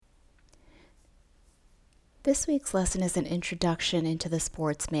This week's lesson is an introduction into the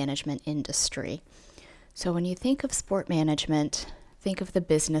sports management industry. So when you think of sport management, think of the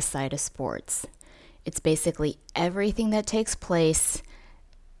business side of sports. It's basically everything that takes place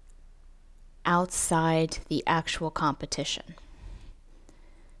outside the actual competition.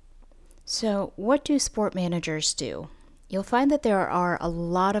 So what do sport managers do? You'll find that there are a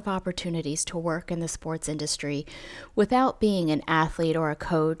lot of opportunities to work in the sports industry without being an athlete or a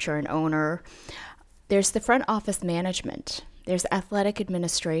coach or an owner. There's the front office management. There's athletic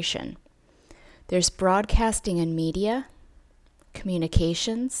administration. There's broadcasting and media,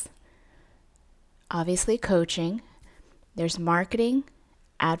 communications, obviously coaching. There's marketing,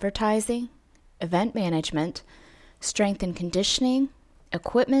 advertising, event management, strength and conditioning,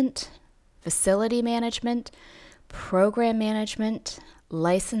 equipment, facility management, program management,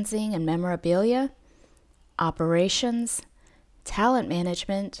 licensing and memorabilia, operations, talent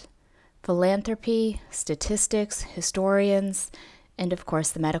management, philanthropy, statistics, historians, and of course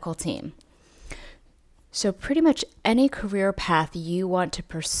the medical team. So pretty much any career path you want to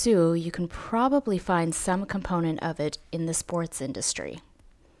pursue, you can probably find some component of it in the sports industry.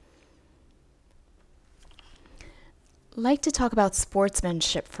 I'd like to talk about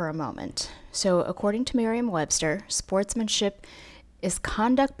sportsmanship for a moment. So according to Merriam-Webster, sportsmanship is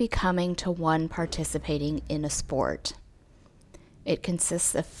conduct becoming to one participating in a sport. It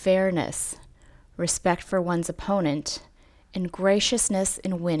consists of fairness, respect for one's opponent, and graciousness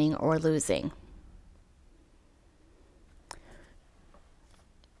in winning or losing.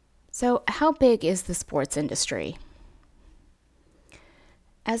 So, how big is the sports industry?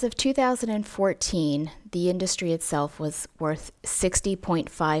 As of 2014, the industry itself was worth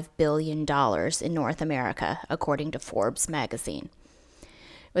 $60.5 billion in North America, according to Forbes magazine.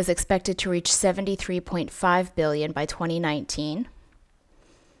 It was expected to reach $73.5 billion by 2019.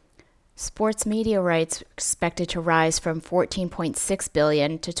 Sports media rights expected to rise from $14.6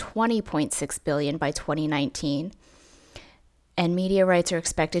 billion to $20.6 billion by 2019. And media rights are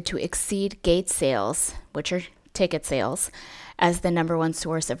expected to exceed gate sales, which are ticket sales, as the number one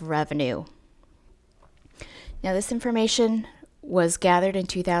source of revenue. Now, this information was gathered in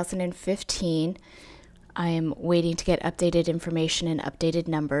 2015. I am waiting to get updated information and updated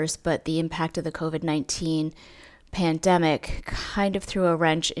numbers, but the impact of the COVID-19 pandemic kind of threw a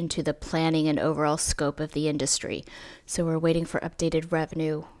wrench into the planning and overall scope of the industry. So we're waiting for updated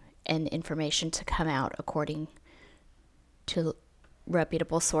revenue and information to come out according to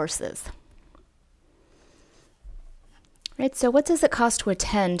reputable sources. Right, so what does it cost to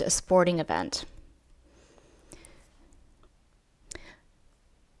attend a sporting event?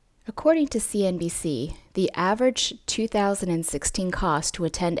 According to CNBC, the average 2016 cost to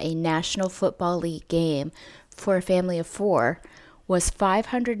attend a National Football League game for a family of four was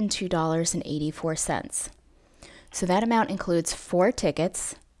 $502.84. So that amount includes 4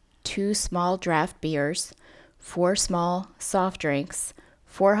 tickets, 2 small draft beers, 4 small soft drinks,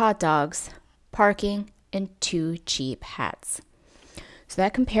 4 hot dogs, parking, and 2 cheap hats. So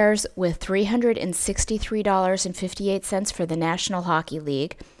that compares with $363.58 for the National Hockey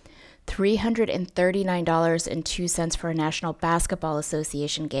League, $339.02 for a National Basketball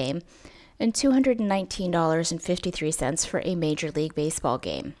Association game, and $219.53 for a Major League Baseball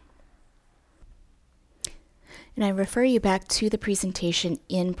game. And I refer you back to the presentation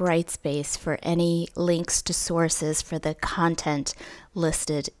in Brightspace for any links to sources for the content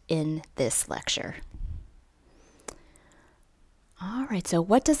listed in this lecture. All right, so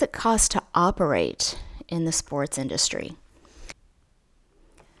what does it cost to operate in the sports industry?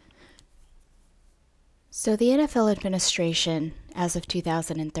 So the NFL administration, as of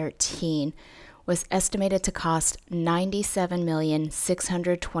 2013, was estimated to cost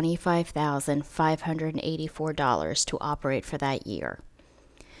 $97,625,584 to operate for that year.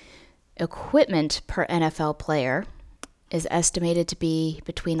 Equipment per NFL player is estimated to be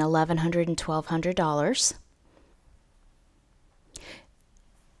between $1,100 and $1,200.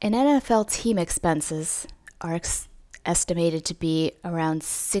 And NFL team expenses are estimated to be around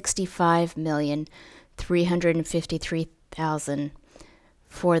 $65,353,000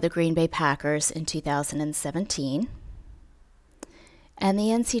 for the Green Bay Packers in 2017. And the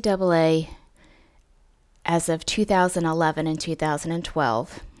NCAA, as of 2011 and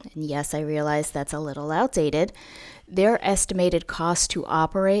 2012, and yes, I realize that's a little outdated, their estimated cost to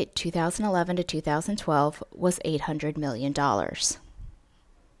operate 2011 to 2012 was $800 million.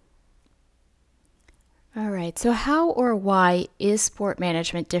 All right, so how or why is sport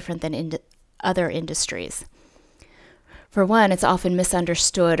management different than other industries? For one, it's often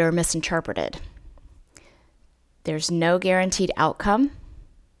misunderstood or misinterpreted. There's no guaranteed outcome.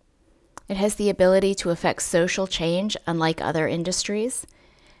 It has the ability to affect social change, unlike other industries.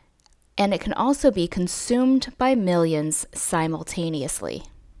 And it can also be consumed by millions simultaneously.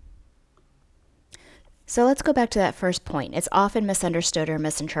 So let's go back to that first point. It's often misunderstood or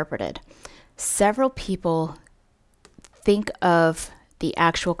misinterpreted. Several people think of the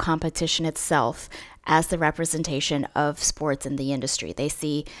actual competition itself as the representation of sports in the industry. They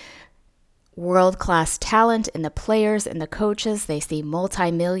see world-class talent in the players and the coaches. They see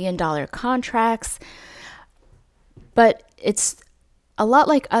multi-million-dollar contracts. But it's a lot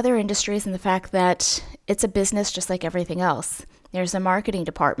like other industries in the fact that it's a business just like everything else. There's a marketing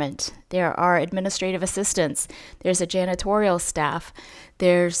department. There are administrative assistants. There's a janitorial staff.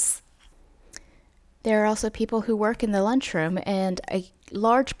 There are also people who work in the lunchroom, and a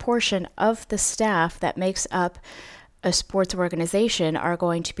large portion of the staff that makes up a sports organization are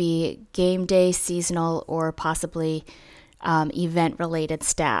going to be game day, seasonal, or possibly event-related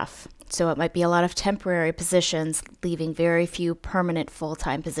staff. So it might be a lot of temporary positions, leaving very few permanent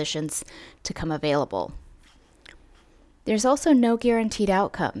full-time positions to come available. There's also no guaranteed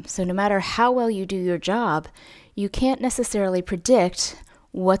outcome. So no matter how well you do your job, you can't necessarily predict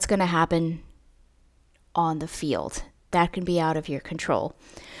what's going to happen on the field. That can be out of your control.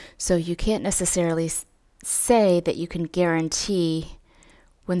 So you can't necessarily say that you can guarantee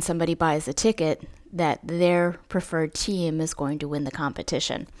when somebody buys a ticket that their preferred team is going to win the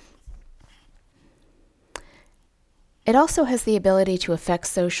competition. It also has the ability to affect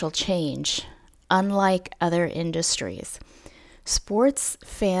social change, unlike other industries. Sports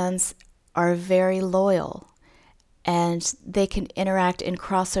fans are very loyal, and they can interact and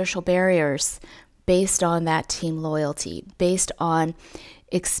cross social barriers based on that team loyalty, based on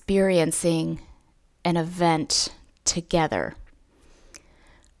experiencing an event together.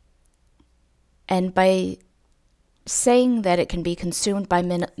 And by saying that it can be consumed by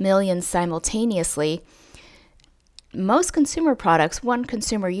millions simultaneously, most consumer products, one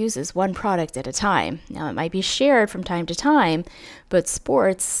consumer uses one product at a time. Now, it might be shared from time to time, but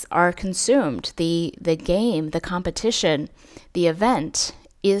sports are consumed. The game, the competition, the event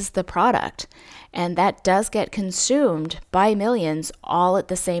is the product. And that does get consumed by millions all at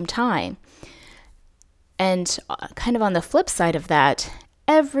the same time. And kind of on the flip side of that,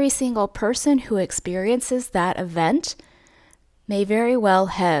 every single person who experiences that event may very well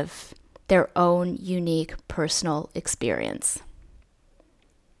have their own unique personal experience.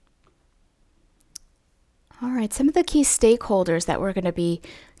 All right, some of the key stakeholders that we're going to be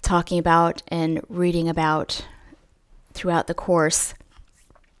talking about and reading about throughout the course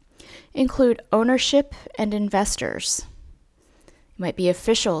include ownership and investors. It might be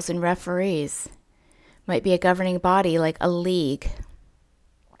officials and referees. It might be a governing body like a league.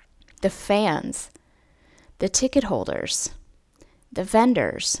 The fans, the ticket holders, the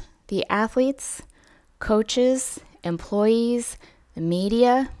vendors, the athletes, coaches, employees, the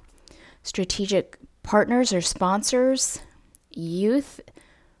media, strategic partners or sponsors, youth,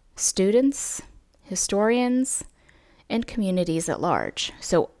 students, historians, and communities at large.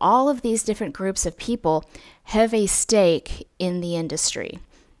 So all of these different groups of people have a stake in the industry.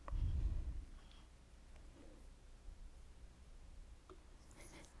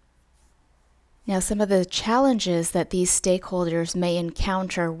 Now, some of the challenges that these stakeholders may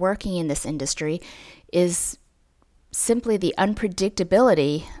encounter working in this industry is simply the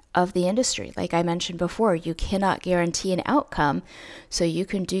unpredictability of the industry. Like I mentioned before, you cannot guarantee an outcome, so you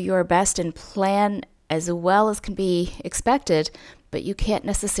can do your best and plan as well as can be expected, but you can't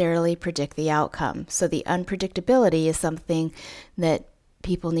necessarily predict the outcome. So the unpredictability is something that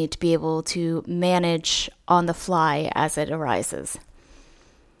people need to be able to manage on the fly as it arises.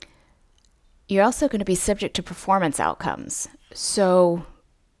 You're also going to be subject to performance outcomes. So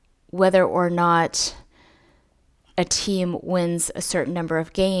whether or not a team wins a certain number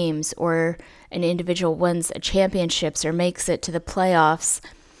of games, or an individual wins a championships or makes it to the playoffs,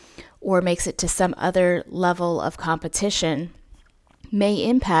 or makes it to some other level of competition, may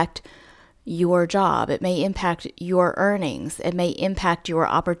impact your job. It may impact your earnings. It may impact your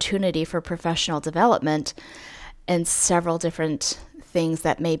opportunity for professional development, and several different things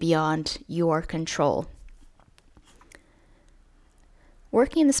that may be beyond your control.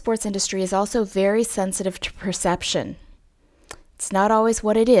 Working in the sports industry is also very sensitive to perception. It's not always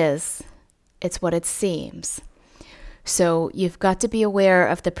what it is, it's what it seems. So you've got to be aware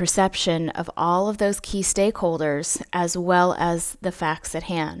of the perception of all of those key stakeholders as well as the facts at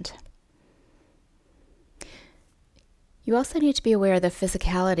hand. You also need to be aware of the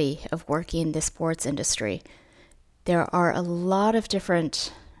physicality of working in the sports industry. There are a lot of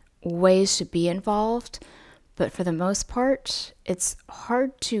different ways to be involved, but for the most part, it's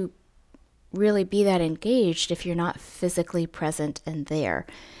hard to really be that engaged if you're not physically present and there.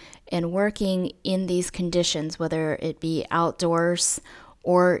 And working in these conditions, whether it be outdoors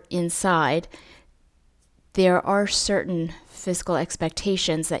or inside, there are certain physical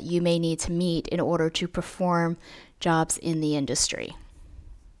expectations that you may need to meet in order to perform jobs in the industry.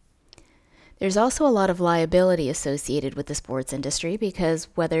 There's also a lot of liability associated with the sports industry because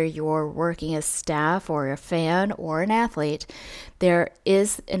whether you're working as staff or a fan or an athlete, there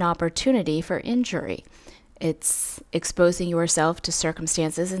is an opportunity for injury. It's exposing yourself to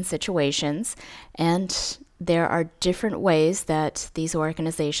circumstances and situations, and there are different ways that these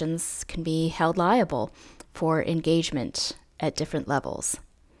organizations can be held liable for engagement at different levels.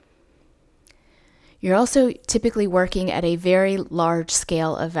 You're also typically working at a very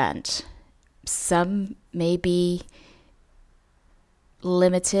large-scale event. Some may be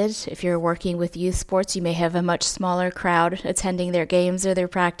limited. If you're working with youth sports, you may have a much smaller crowd attending their games or their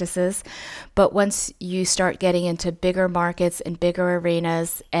practices. But once you start getting into bigger markets and bigger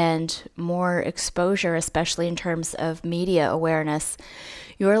arenas and more exposure, especially in terms of media awareness,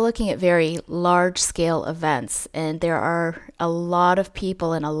 you're looking at very large-scale events. And there are a lot of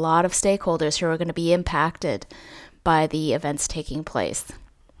people and a lot of stakeholders who are going to be impacted by the events taking place.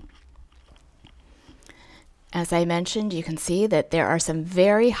 As I mentioned, you can see that there are some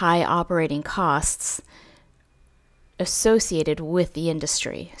very high operating costs associated with the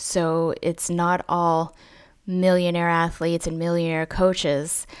industry. So it's not all millionaire athletes and millionaire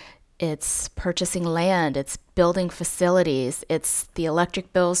coaches. It's purchasing land, it's building facilities, it's the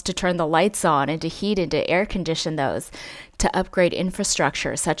electric bills to turn the lights on and to heat and to air condition those, to upgrade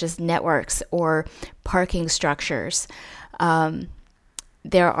infrastructure such as networks or parking structures.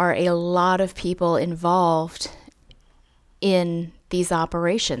 There are a lot of people involved in these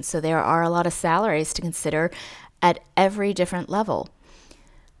operations. So there are a lot of salaries to consider at every different level.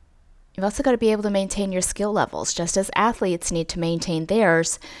 You've also got to be able to maintain your skill levels. Just as athletes need to maintain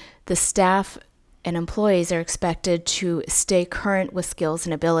theirs, the staff and employees are expected to stay current with skills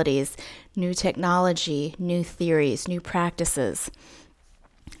and abilities, new technology, new theories, new practices.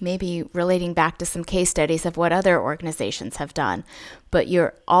 Maybe relating back to some case studies of what other organizations have done. But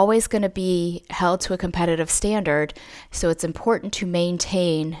you're always going to be held to a competitive standard, so it's important to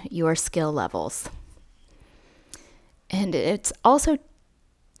maintain your skill levels. And it also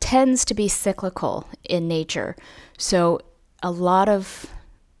tends to be cyclical in nature. So a lot of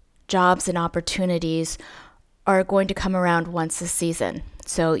jobs and opportunities are going to come around once a season.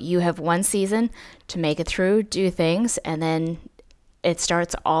 So you have one season to make it through, do things, and then it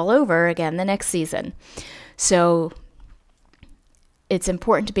starts all over again the next season. So it's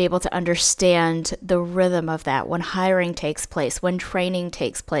important to be able to understand the rhythm of that, when hiring takes place, when training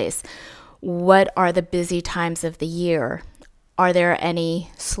takes place. What are the busy times of the year? Are there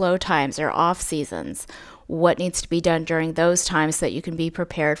any slow times or off seasons? What needs to be done during those times so that you can be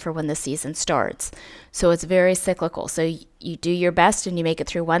prepared for when the season starts? So it's very cyclical. So you do your best and you make it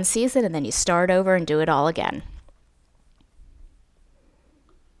through one season and then you start over and do it all again.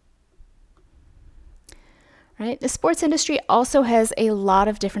 Right? The sports industry also has a lot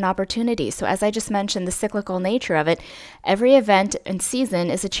of different opportunities. So as I just mentioned, the cyclical nature of it, every event and season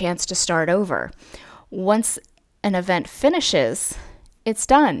is a chance to start over. Once an event finishes, it's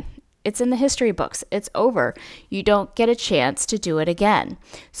done. It's in the history books. It's over. You don't get a chance to do it again.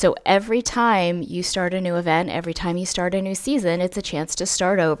 So every time you start a new event, every time you start a new season, it's a chance to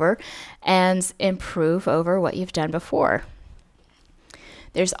start over and improve over what you've done before.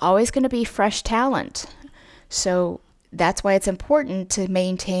 There's always going to be fresh talent. So that's why it's important to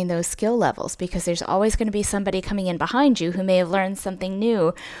maintain those skill levels, because there's always going to be somebody coming in behind you who may have learned something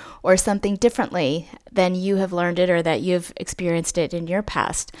new or something differently than you have learned it or that you've experienced it in your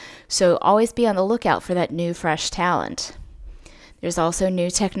past. So always be on the lookout for that new, fresh talent. There's also new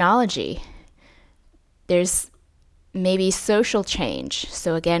technology. There's maybe social change.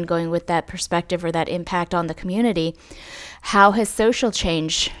 So again, going with that perspective or that impact on the community, how has social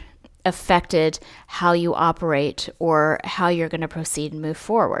change affected how you operate or how you're going to proceed and move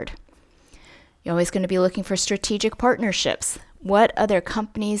forward? You're always going to be looking for strategic partnerships. What other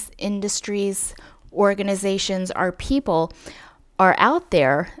companies, industries, organizations, or people are out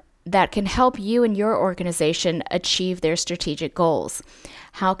there that can help you and your organization achieve their strategic goals?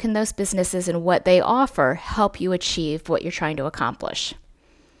 How can those businesses and what they offer help you achieve what you're trying to accomplish?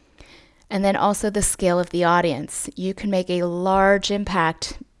 And then also the scale of the audience. You can make a large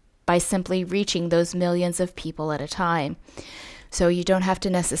impact by simply reaching those millions of people at a time. So you don't have to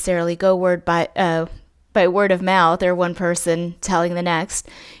necessarily go word by word of mouth or one person telling the next.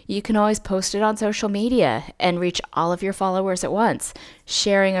 You can always post it on social media and reach all of your followers at once.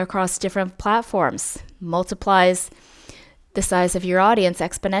 Sharing across different platforms multiplies the size of your audience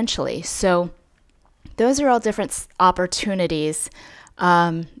exponentially. So those are all different opportunities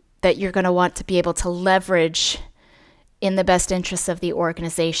that you're going to want to be able to leverage in the best interests of the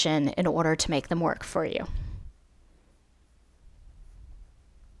organization in order to make them work for you.